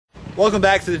Welcome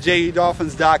back to the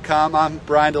JUDolphins.com. I'm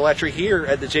Brian Deletry here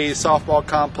at the JU Softball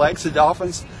Complex. The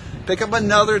Dolphins pick up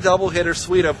another doubleheader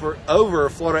sweep over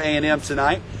Florida A&M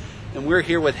tonight. And we're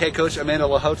here with head coach Amanda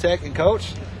Lehotak. And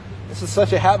coach, this is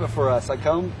such a habit for us. I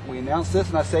come, we announce this,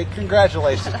 and I say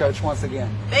congratulations, coach, once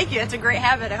again. Thank you. It's a great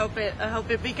habit. I hope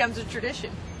it becomes a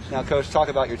tradition. Now, coach, talk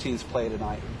about your team's play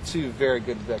tonight. 2 very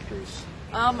good victories.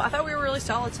 I thought we were really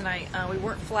solid tonight. We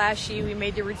weren't flashy. We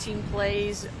made the routine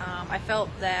plays. I felt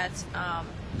that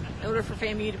in order for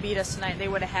FAMU to beat us tonight, they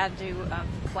would have had to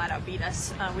flat out beat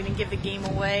us. We didn't give the game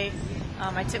away.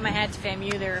 I tip my hat to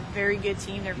FAMU. They're a very good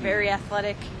team. They're very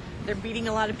athletic. They're beating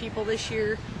a lot of people this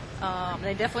year.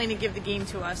 They definitely didn't give the game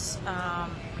to us.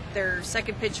 Their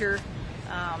second pitcher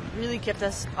really kept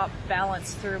us up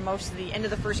balanced through most of the end of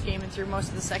the first game and through most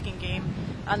of the second game.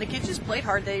 The kids just played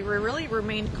hard. They really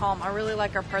remained calm. I really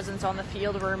like our presence on the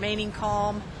field. We're remaining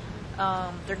calm.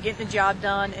 They're getting the job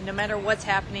done, and no matter what's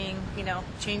happening,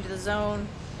 change the zone,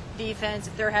 defense,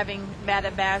 if they're having bad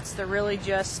at-bats, they're really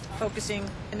just focusing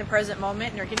in the present moment,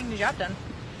 and they're getting the job done.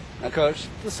 Now, coach,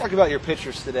 let's talk about your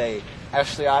pitchers today.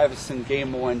 Ashley Iverson,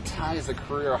 game 1, ties a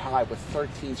career high with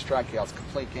 13 strikeouts,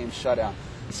 complete game shutout.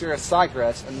 Sarah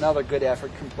Segress, another good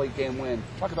effort, complete game win.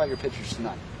 Talk about your pitchers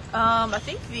tonight. I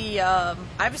think the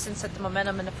Iverson set the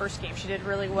momentum in the first game. She did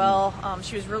really well.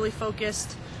 She was really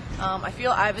focused. I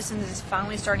feel Iverson is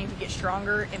finally starting to get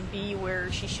stronger and be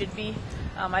where she should be.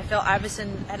 I felt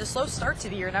Iverson had a slow start to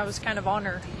the year, and I was kind of on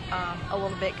her a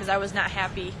little bit because I was not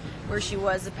happy where she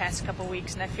was the past couple of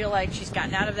weeks. And I feel like she's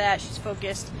gotten out of that, she's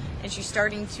focused, and she's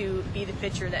starting to be the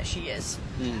pitcher that she is.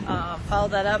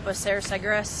 Followed that up with Sarah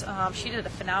Segress. She did a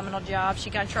phenomenal job. She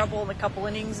got in trouble in a couple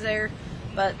innings there.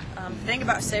 But the thing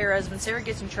about Sarah is when Sarah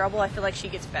gets in trouble, I feel like she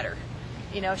gets better.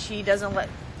 She doesn't let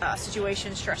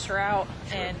situations stress her out.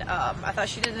 And I thought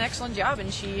she did an excellent job,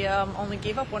 and she only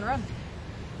gave up 1 run.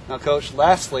 Now, coach,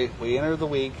 lastly, we enter the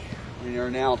week. We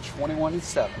are now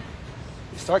 21-7.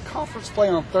 We start conference play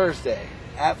on Thursday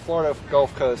at Florida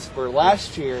Gulf Coast, where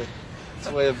last year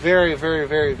we had very, very,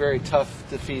 very, very tough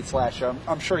defeats last year.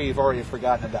 I'm sure you've already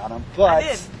forgotten about them. But I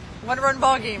did. 1-run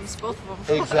ball games, both of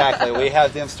them. Exactly. We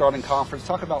have them starting conference.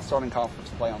 Talk about starting conference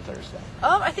play on Thursday.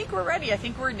 I think we're ready. I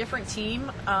think we're a different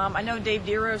team. I know Dave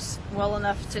Deros well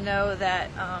enough to know that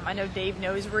I know Dave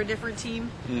knows we're a different team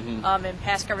in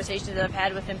past conversations that I've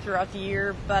had with him throughout the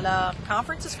year. But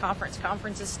conference is conference.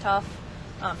 Conference is tough.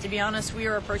 To be honest, we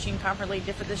are approaching conference league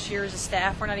different this year as a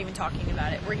staff. We're not even talking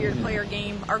about it. We're here to play our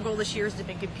game. Our goal this year is to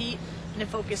compete and to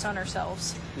focus on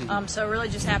ourselves. So it really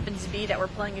just happens to be that we're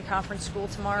playing a conference school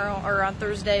tomorrow or on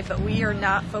Thursday, but we are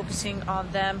not focusing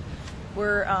on them.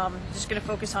 We're just going to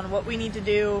focus on what we need to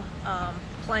do,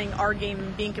 playing our game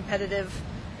and being competitive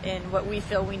in what we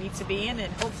feel we need to be in,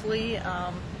 and hopefully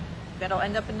that'll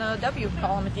end up in the W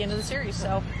column at the end of the series.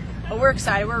 So, but we're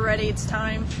excited. We're ready. It's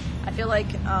time. I feel like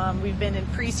we've been in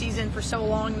preseason for so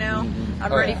long now.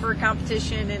 I'm ready for a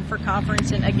competition and for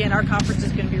conference. And, again, our conference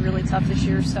is going to be really tough this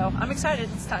year. So I'm excited.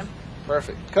 It's time.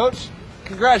 Perfect. Coach,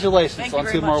 congratulations on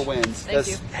 2 more wins. Thank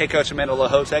you. Head coach Amanda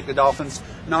Lehotak. The Dolphins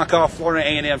knock off Florida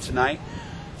A&M tonight.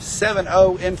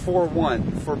 7-0 and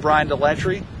 4-1 for Brian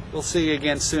Deletry. We'll see you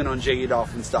again soon on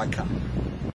JUDolphins.com.